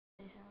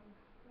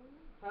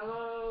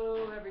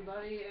Hello,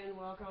 everybody, and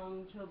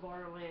welcome to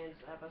Borderlands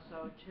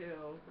Episode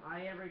 2.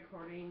 I am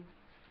recording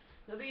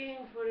the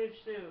beginning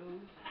footage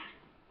soon.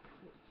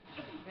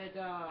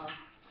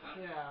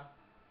 Yeah.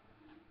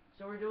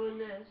 So we're doing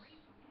this.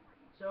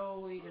 So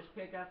we just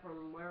pick up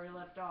from where we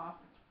left off.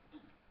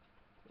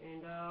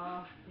 And,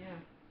 yeah.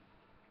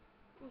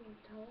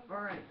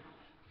 Alright.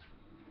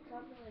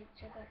 Tell them to, like,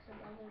 check out some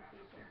other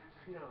people.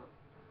 No.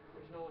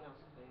 There's no one else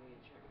that they need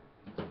to check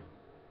out.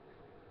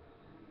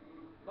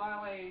 By the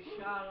way,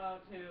 shout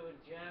out to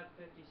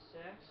Jeff56.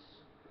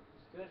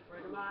 He's a good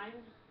friend of mine.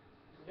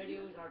 His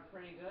videos are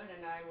pretty good,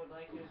 and I would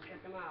like you to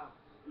check them out.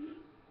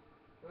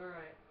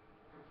 Alright.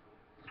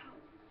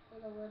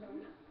 Well, no,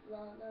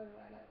 never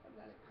mind. I'm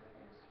not even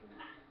gonna ask you.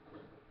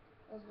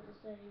 I was gonna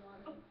say you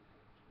wanna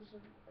do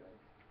some, like,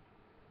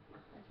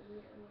 after we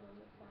get a little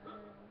bit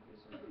farther, I wanna do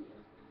some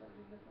videos with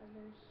Dungeon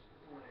Defenders.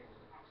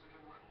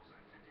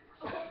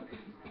 We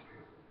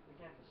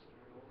have to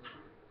start over.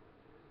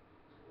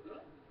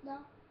 No?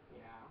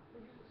 Yeah.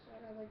 We can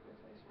start at, like, the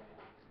first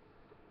map.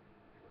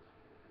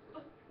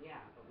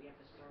 Yeah, but we have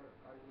to start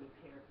our new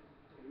character.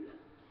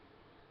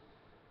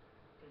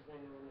 Because then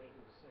it will make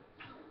no sense.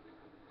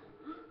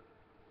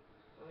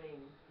 I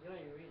mean, the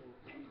only reason we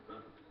picked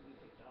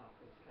off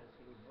was because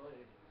the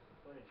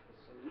footage was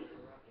somehow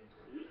corrupted.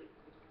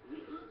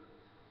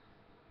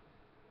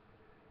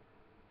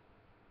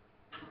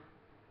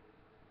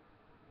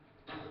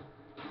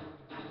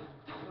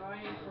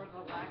 Sorry for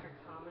the lack of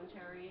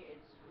commentary,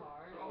 it's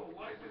hard. Oh,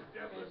 why this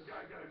deathless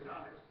guy gotta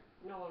die?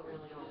 No one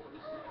really knows.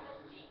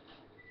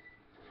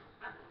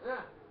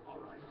 All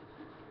right.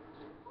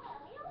 Well,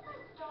 you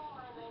friend stole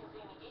my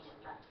magazine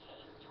Digistruct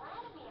case,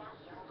 drag me out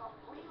here, and got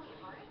really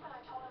rude when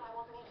I told him I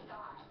wasn't into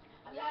guys.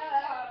 But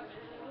Yeah!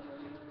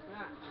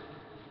 Yeah.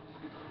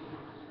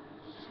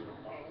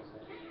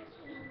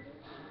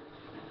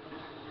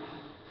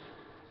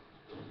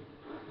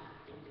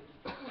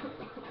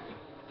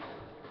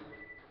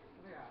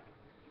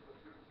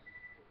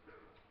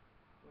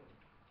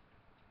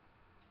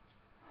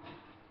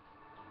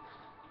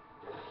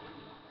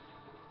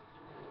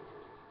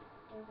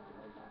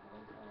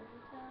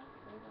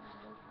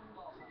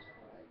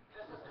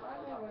 this is Why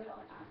am I running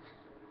What? back?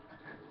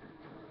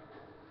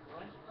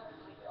 What?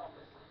 Leslie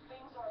Elvis,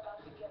 things are about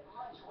to get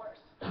much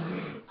worse.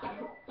 I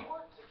don't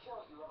want to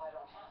kill you if I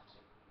don't have to.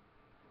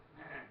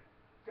 Man,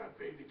 got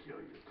paid to kill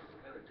you.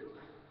 Gotta do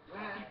it.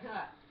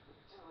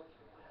 Do if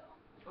you will.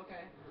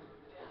 Okay.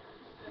 Then,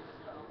 this is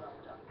Colonel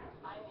Double Duck.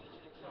 I need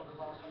you to kill the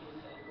boss when you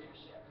get into your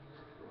ship.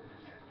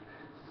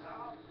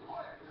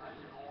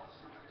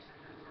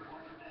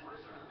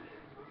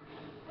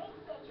 They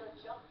said your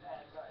jump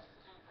pads are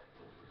stupid.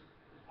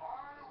 I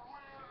will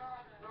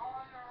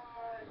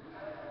annihilate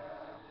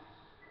them.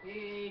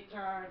 He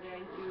turned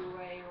into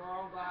a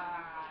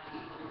robot.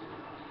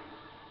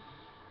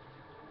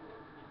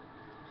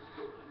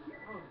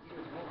 Oh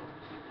dear Lord.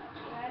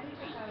 Yeah, I think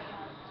that's how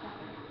it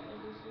sounds, as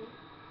you see.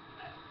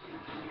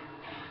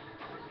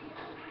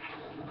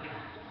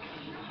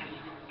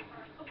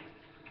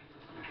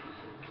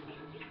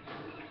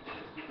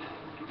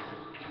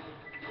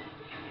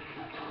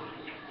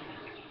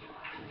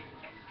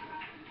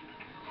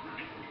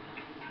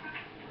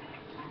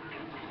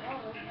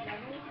 Oh, there's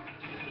another one?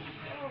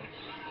 Oh.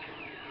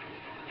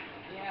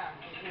 Yeah,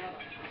 there's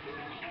another.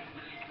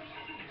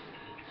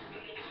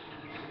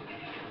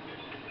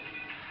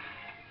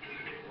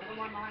 Another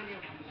one behind you.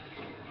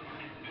 Okay,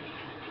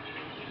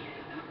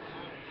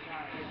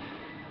 got it.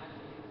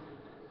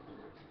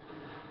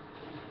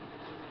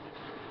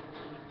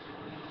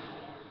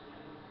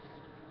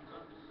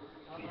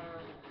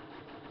 Cover.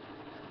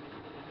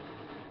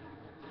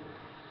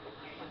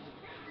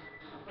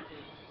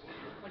 Punches.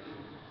 Punches.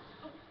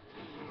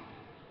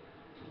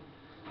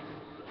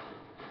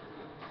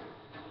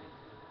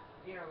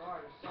 Dear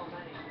Lord, there's so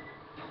many.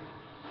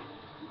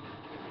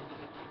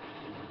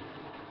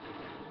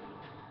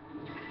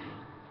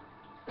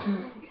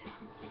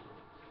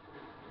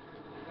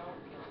 Don't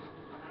kill me.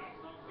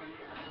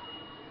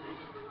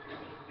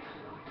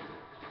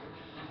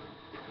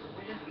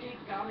 They just keep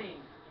coming.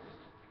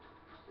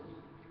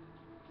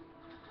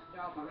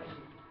 Job behind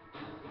you.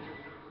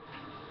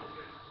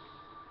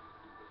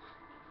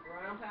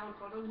 Ground pound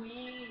for the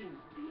win.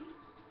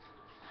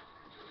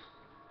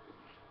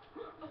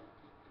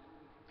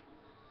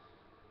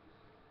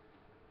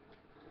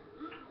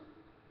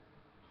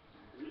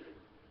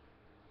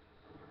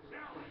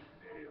 Now it's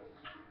nailed.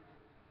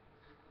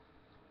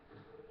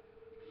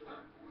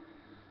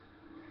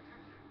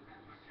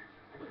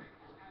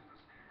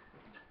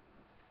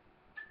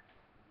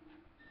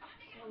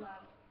 So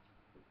loud.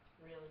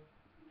 Really?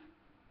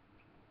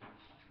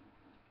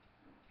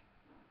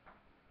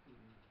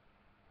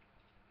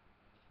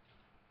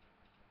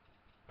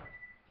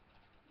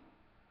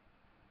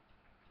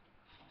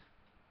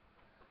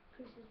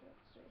 Chris's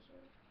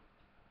registration.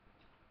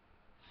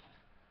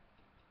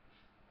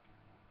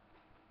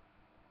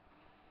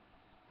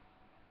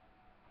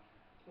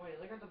 Wait,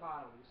 look at the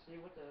bottom. See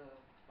what the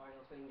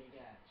final thing they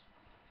get.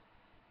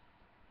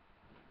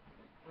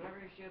 Whenever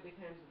your shield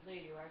becomes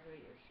depleted, you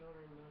activate your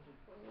shoulder mounted.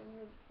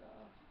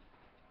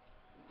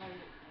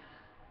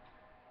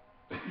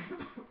 I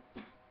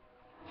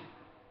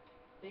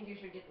think you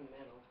should get the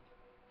medal.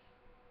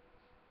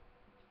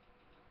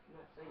 I'm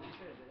not saying you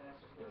should, but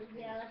that's just my opinion.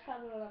 Yeah, that's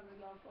probably what I'm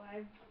gonna go for.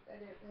 I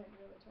didn't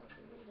really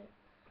totally read it.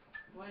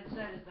 What it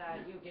said is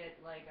that you get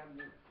like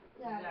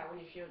Yeah, that when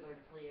your shields are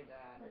depleted.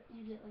 But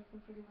you get like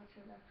pretty much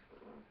an extra.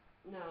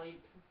 No, you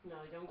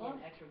don't get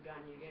an extra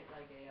gun. You get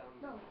like a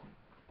No.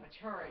 a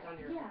turret on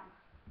your. Yeah.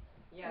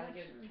 Yeah, like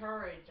a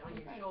turret on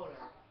your shoulder.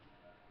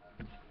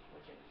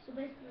 Which is. So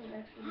basically an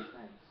extra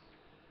defense.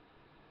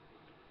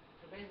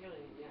 So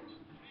basically, yeah.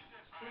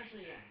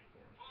 Actually, yeah.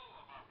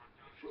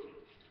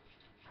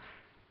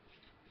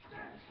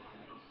 Yeah, that's what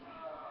that was.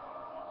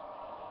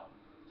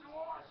 Do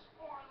I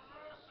spy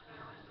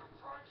mercenaries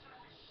approaching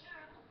the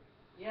ship?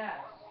 Yes.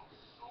 I will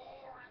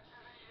soar into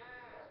the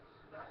air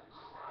and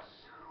crush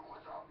you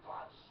with a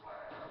butt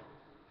slam.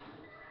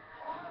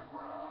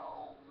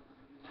 Eyebrow.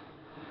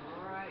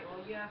 Alright,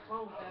 well you have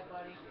fun with that,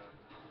 buddy.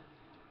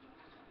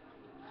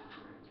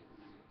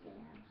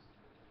 Stabs.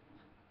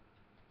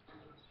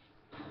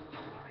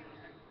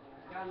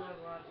 Got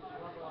level up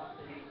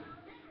today.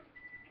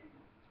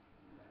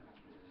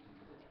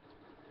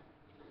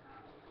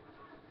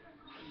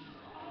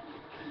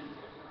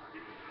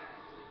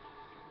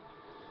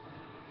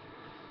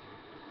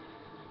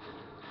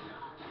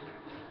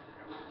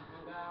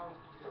 I'm down.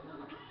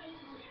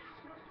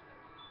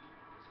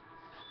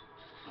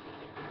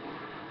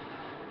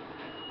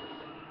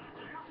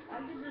 I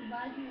could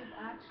revive you with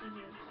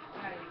oxygen.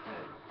 Yeah, you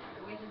could.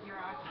 It wastes your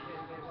oxygen,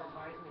 but it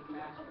revives me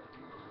faster.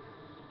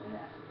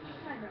 Yeah,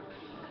 kind of.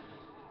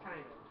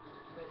 Kind of.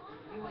 But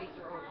you waste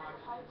your own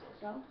oxygen.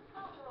 So?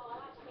 After all, I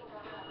like to think I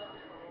have a little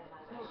bit of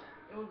organisation.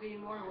 It would be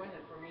more worth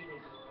it for me to do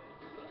it.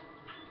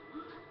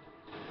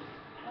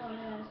 Oh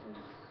yeah,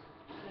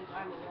 Since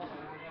I'm a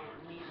robot, I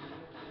don't need to do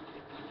it.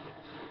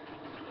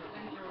 But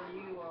since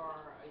you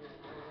are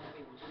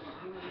like a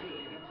human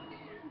being,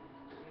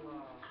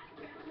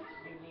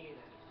 you need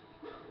it.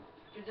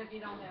 Because if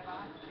you don't have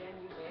oxygen,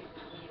 you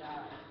basically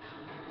die.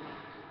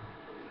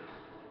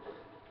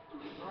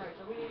 Alright,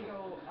 so we need to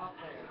go up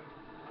there.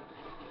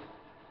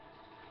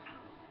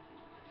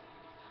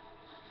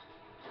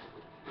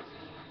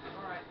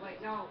 Alright,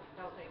 wait, no,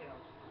 don't take it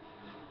off.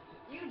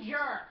 You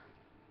jerk!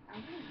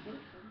 I'm gonna get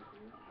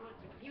something. What?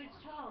 You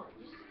stole it.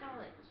 You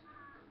stole it.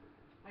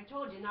 I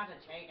told you not to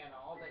take it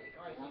all, but of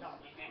course you don't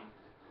take it.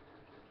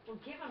 Well,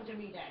 give them to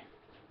me then.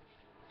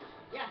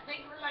 Yeah,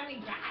 thanks for letting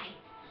me die.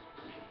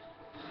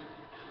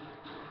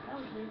 That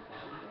was your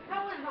fault.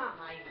 That was not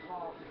my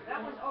fault.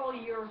 That was all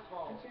your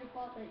fault. It's your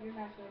fault that you're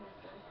not good at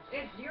this.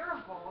 It's your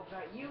fault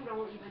that you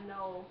don't even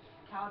know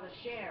how to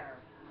share.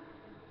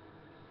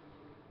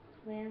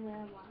 Man,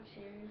 want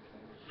shares.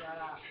 Shut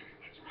up.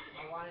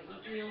 I want to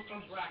eat you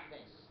for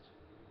breakfast.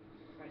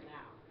 Right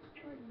now.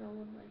 No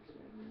one likes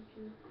me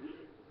too.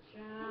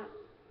 Shut up.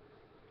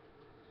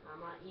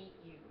 I'ma eat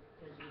you,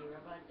 cause you're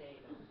a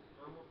potato.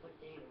 I'm a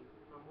potato.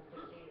 I'm a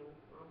potato.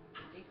 I'm a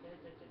potato.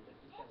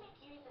 Tezzy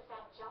uses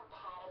that jump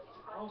pad as his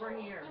front Over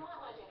door. here. You might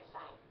want to do the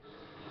same.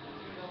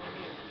 Dude, over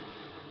here.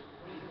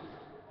 What are you doing?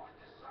 I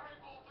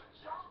disabled the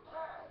jump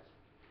pad.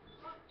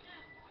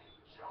 Forgive me,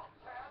 jump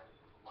pad.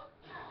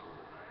 Get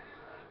with me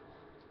then.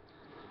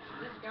 Is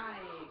this guy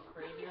Maybe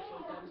crazy or head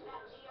over something? to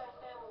that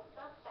geothermal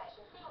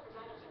substation, see what the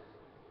damage is.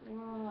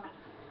 Oh.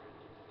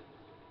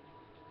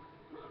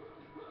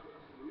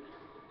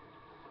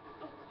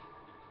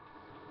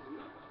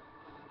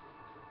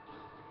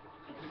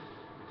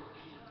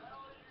 The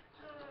hell are you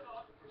doing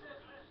on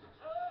deadlift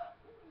turf,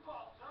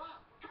 Potter?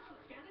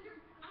 Scavenger,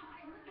 I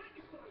have a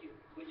package for you.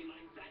 Would you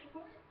mind signing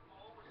for it?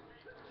 I would be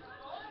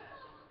glad.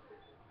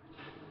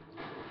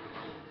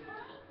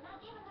 Hey, not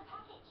even the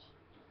package.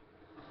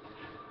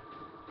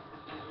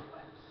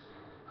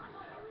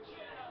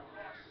 Get out of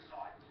my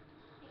sight.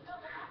 He's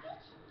got the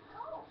package?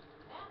 Cool.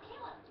 Now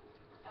kill him.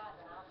 Guy's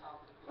an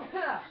asshole.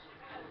 Yeah.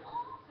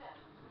 Awesome.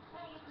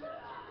 Now you just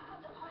have to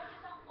put the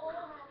posters up all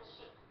around the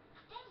ship.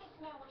 Deadly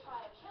Smell will try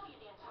to kill you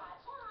the entire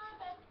time,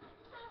 but...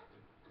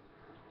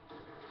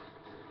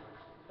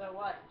 The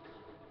what?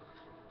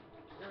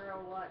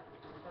 Girl, what?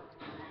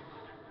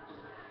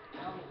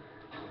 Tell me.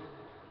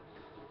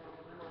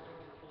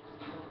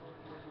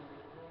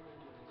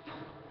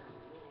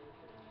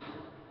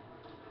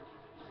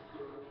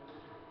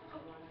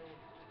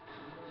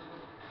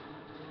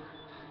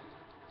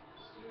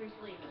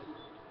 Seriously.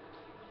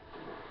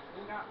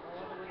 We got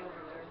all the way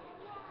over there.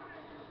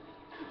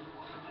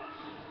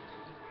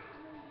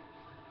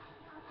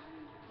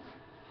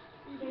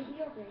 See, they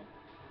healed me.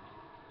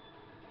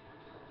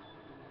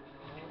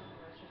 No,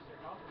 that's just their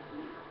health.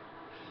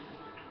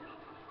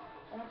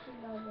 Actually,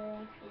 no,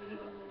 they actually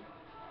healed me.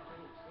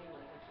 Didn't seem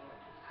like it, but...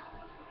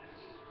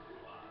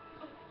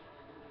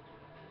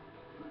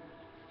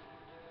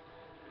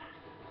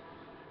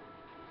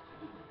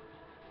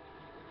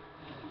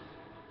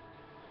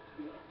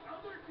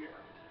 Another gift.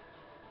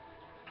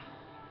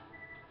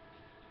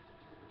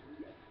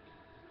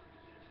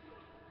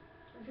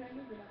 I'm trying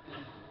to get up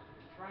there.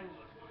 Trying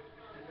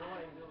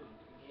what I'm doing.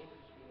 The game's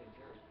just being a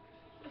jerk.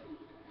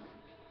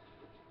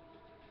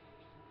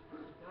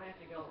 Now I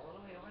have to go all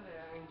the way over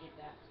there and get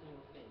that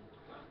single thing.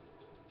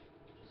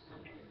 Just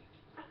stupid.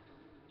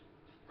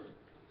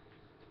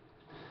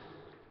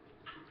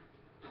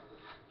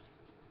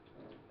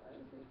 I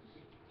don't think this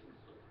is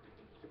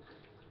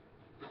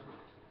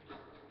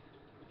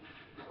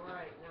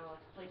Alright, now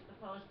let's place the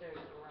posters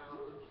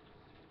around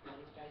where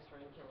these guys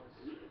try and kill us.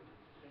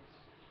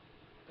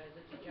 Because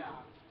it's a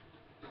job.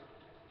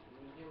 And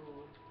we do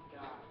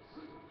jobs.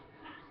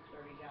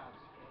 Dirty jobs,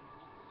 okay?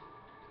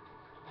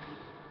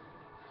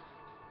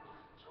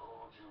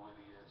 Told you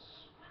idiots,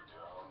 we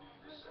don't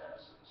need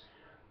assassins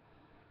here.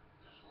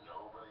 There's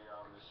nobody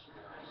on this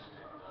spinning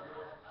staying on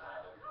that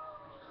planet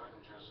you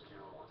couldn't just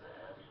kill with a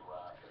heavy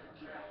rock and a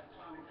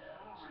can-do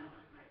attitude.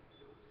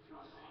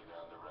 Athena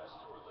and the rest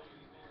of her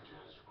lady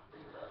ninjas would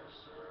be better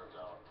served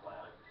on a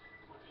planet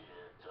where the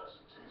air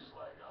doesn't taste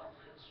like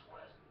armpit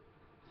sweat.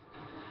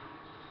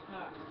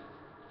 Huh.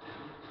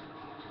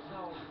 So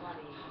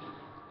funny.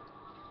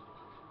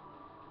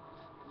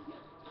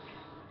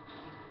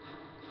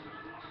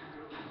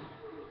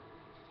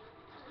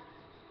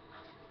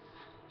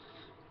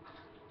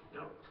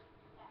 That's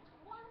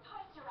one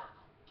poster up.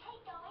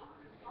 Keep going.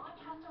 My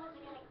customers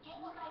are going to get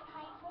what they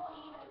paid for,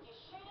 even if you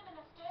shoot them in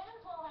the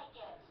sternums while they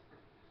get it.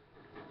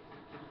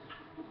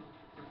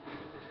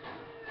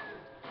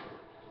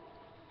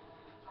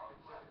 Don't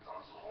let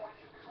those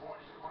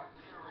hoity-toity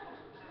Hyperion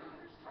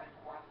dudes take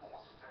one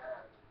more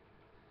stand.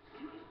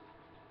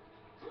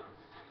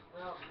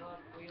 Oh, look,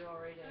 we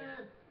already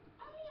did.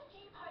 Only a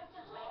few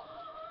posters left.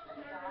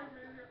 So,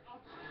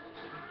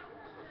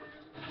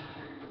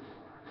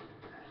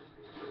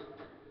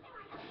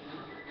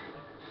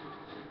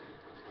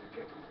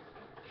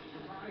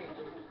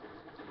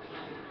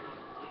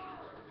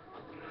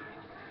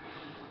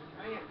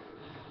 Bring it.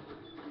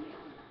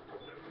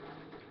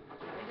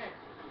 Bring it.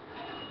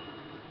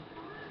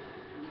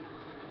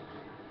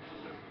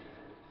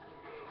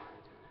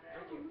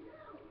 Thank you.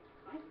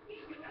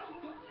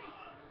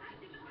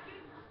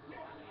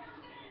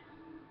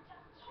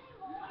 just two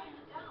more and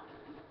you're done.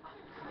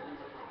 I'm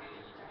impressed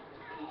with that.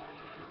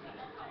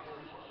 That's not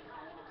really it,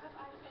 because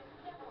I've spent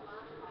several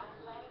masterminds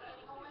planning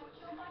getting almost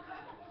killed by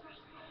predators.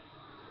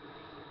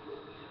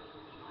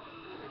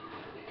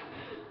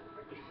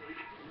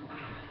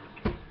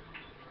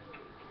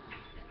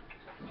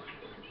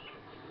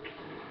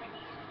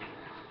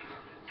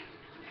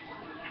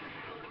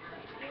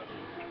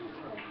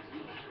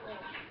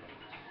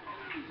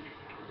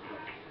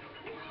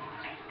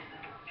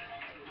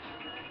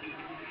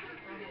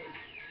 Right.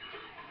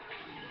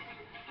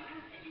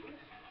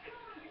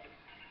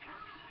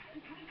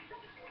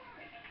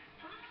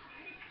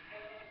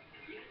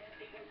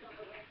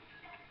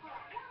 Let's put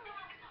up one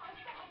last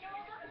poster and you're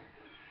all done.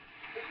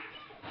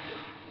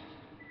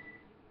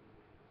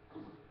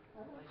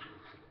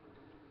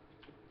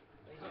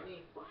 Please hit me.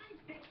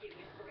 Thank you,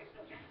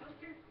 inspirational cat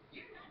poster.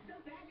 You're not so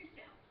bad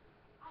yourself.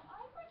 I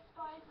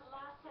overexposed the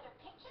last set of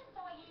pictures,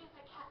 so I used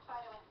a cat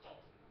photo instead.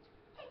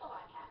 People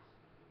like cats.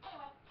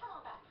 Anyway, come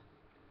on back.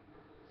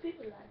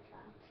 people like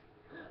cats.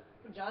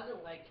 Who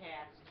doesn't like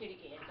cats? Kitty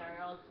cats are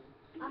awesome.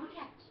 I'm a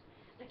cat.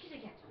 A kitty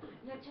cat.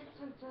 And I jump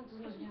on sons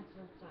and I jump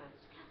on sons.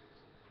 Cat.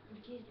 I'm a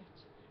kitty cat.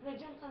 And I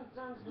jump on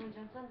sons and I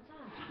jump on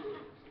sons. Cat.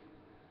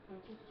 I'm a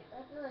kitty cat. I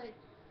feel like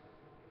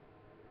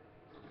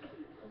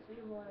if we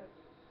were an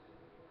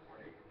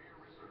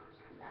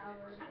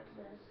hour of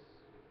this,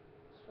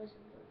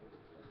 especially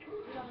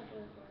we don't have to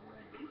record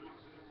again.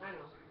 I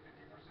know.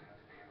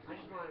 I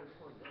just want to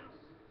record this.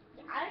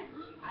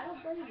 I don't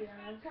blame you.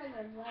 I'm kind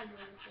of glad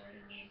we're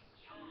recording this.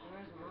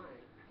 Where's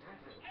mine? I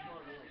haven't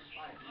recorded in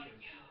like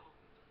 5 years.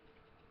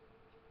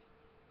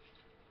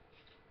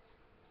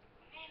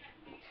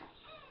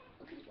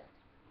 Look at that.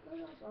 Go, go,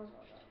 go, go,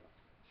 go, go.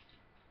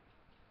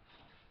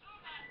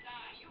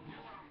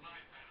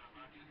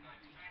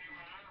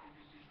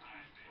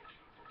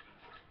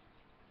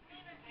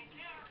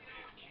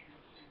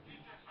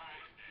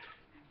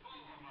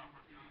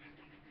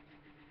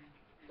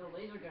 The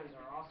laser guns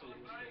are awesome in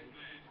this game.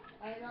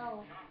 I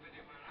know.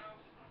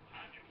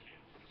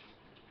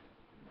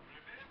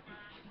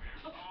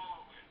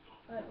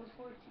 Alright, we're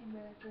 14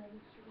 minutes in.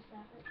 Should we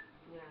stop it?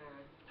 Nah.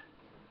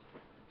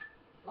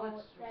 Oh,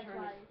 Let's that's return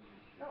why. this.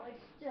 No,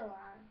 it's still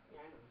on.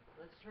 Yeah, I know.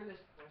 Let's turn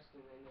this first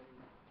and then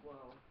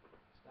we'll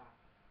stop.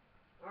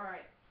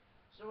 Alright.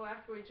 So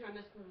after we turn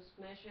this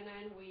mission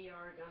in, we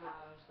are gonna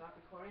stop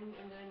recording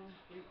and then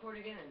record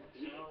again.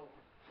 So,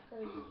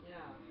 Because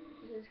yeah.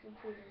 his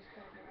computer's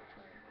kind of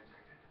retarded.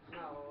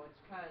 No, it's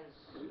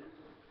cause,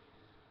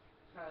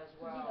 Because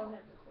you well, don't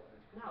have the cord.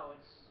 no,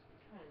 it's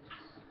because,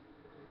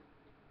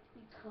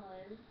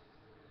 Because?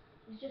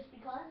 It's just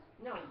because?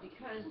 no,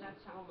 because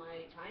that's how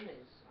my time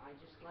is. I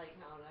just like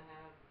how to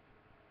have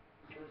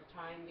the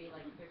time be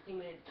like 50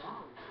 minutes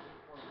long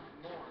or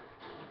more.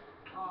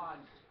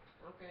 Odd.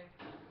 Okay.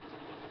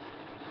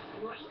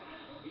 What?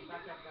 Stop,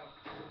 stop, go.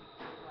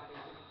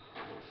 Stopping.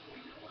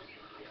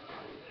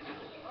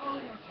 Oh,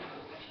 yeah.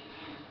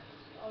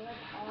 Oh,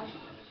 that's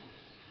awesome.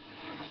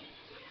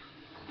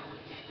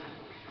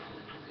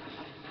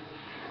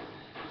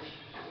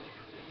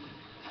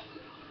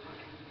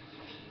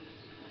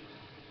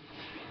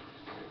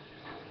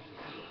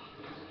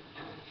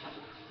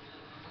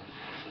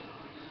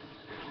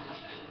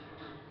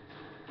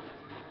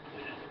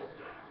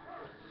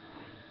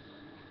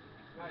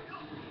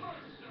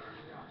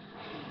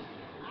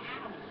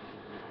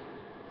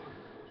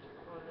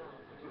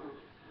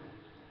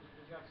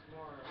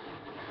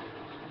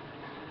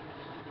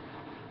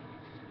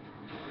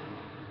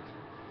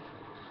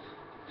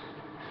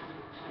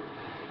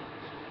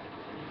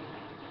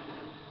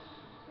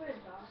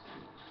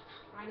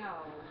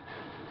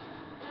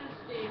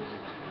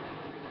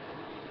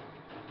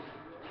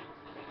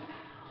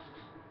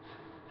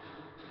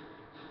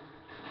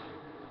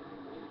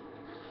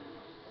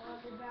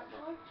 Is that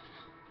more?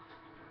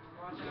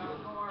 Watch out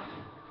for.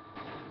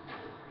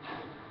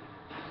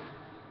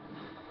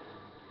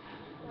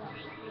 Oh,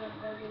 yeah,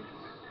 buggers.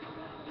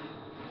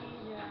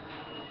 Yeah.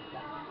 So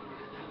awesome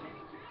this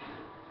game.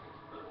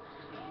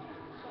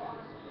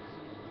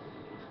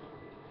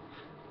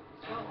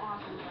 So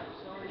awesome, but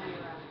so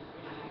ineffective.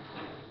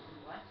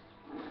 What?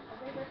 I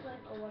think that's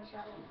like a one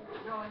shot will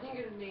kill. No, I think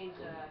it means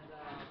that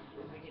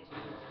we get to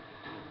heal.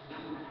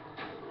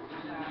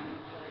 That,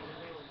 like, if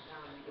anyone's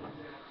down, they can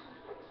heal.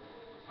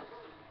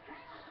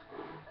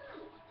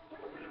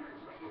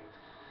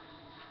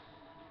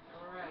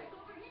 Alright.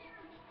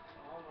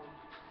 All of them.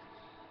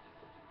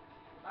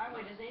 By the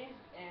way, does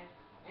if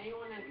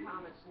anyone in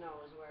comments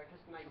knows where a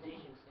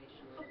customization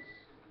station is,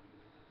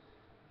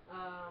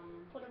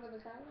 Put them in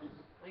the comments.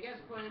 I guess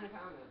put in the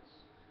comments.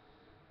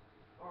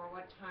 Or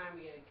what time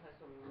we get a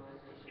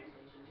customization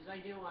station, because I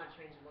do want to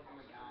change the look of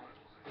my guy.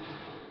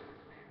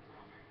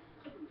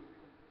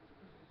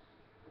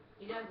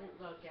 He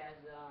doesn't look as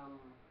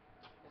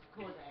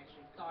cool as I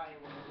actually thought he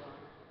would look.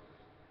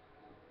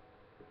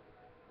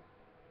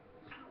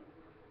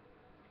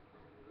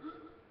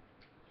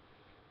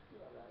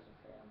 Yeah, that was a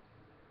fail.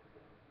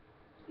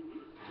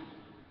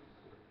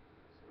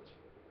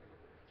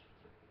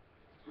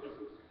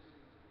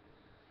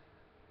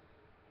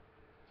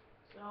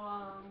 So,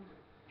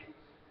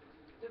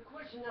 the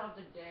question of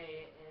the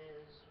day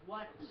is,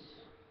 what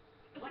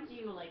do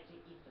you like to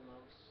eat the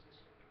most?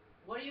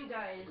 What do you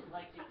guys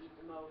like to eat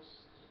the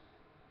most?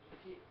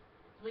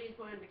 Please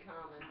put in the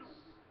comments.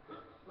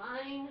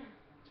 Mine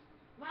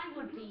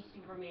would be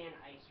Superman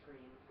ice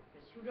cream,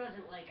 because who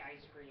doesn't like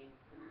ice cream?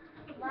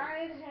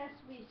 Mine has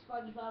to be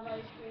SpongeBob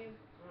ice cream.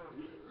 Oh,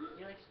 do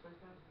you like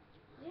SpongeBob?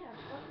 Yeah,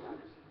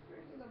 SpongeBob is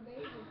freaking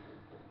amazing,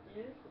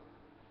 dude. Okay.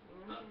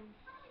 Why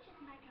don't we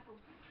just make up a...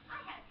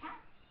 I had a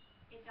cat.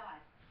 It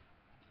died.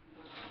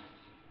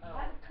 Oh.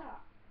 I had a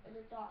cat, and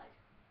it died.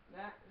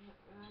 That's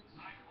nice.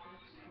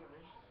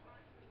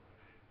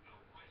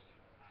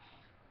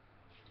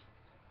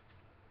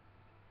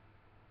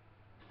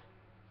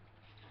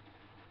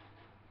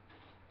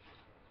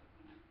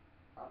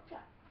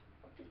 Okay.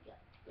 Okay, yeah.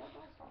 Yeah,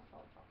 that's all.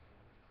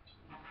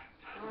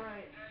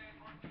 Alright.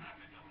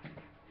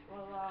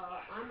 Well,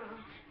 I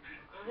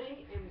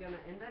am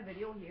gonna end that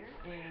video here,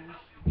 and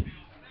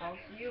I'll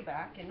see you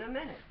back in a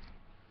minute.